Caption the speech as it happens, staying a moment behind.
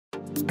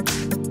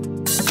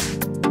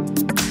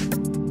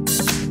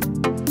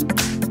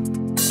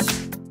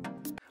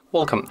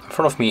Welcome, in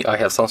front of me I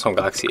have Samsung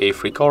Galaxy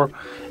A3 Core,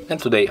 and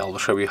today I will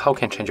show you how you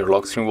can change your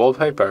lock screen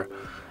wallpaper.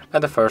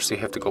 And first you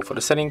have to go for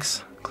the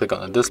settings, click on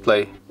the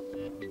display,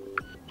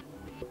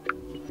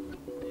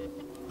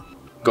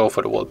 go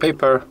for the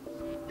wallpaper,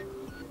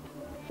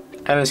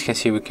 and as you can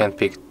see we can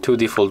pick two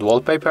default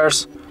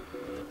wallpapers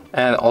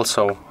and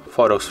also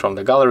photos from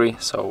the gallery.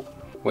 So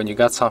when you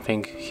got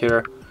something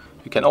here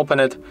you can open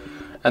it,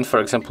 and for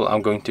example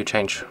I'm going to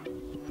change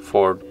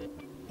for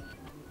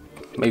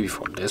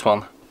this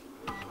one.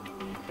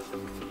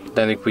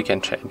 Then we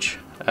can change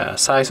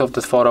size of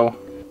the photo.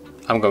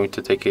 I'm going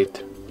to take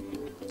it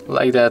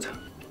like that.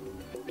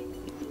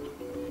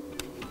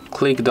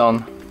 Click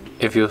done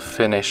if you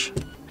finish.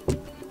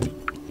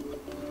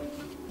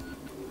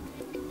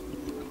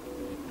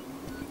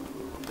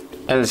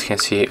 And as you can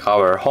see,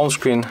 our home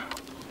screen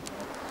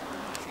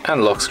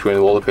and lock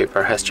screen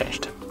wallpaper has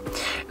changed.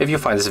 If you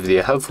find this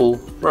video helpful,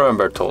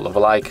 remember to leave a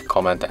like,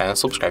 comment and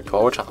subscribe to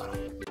our channel.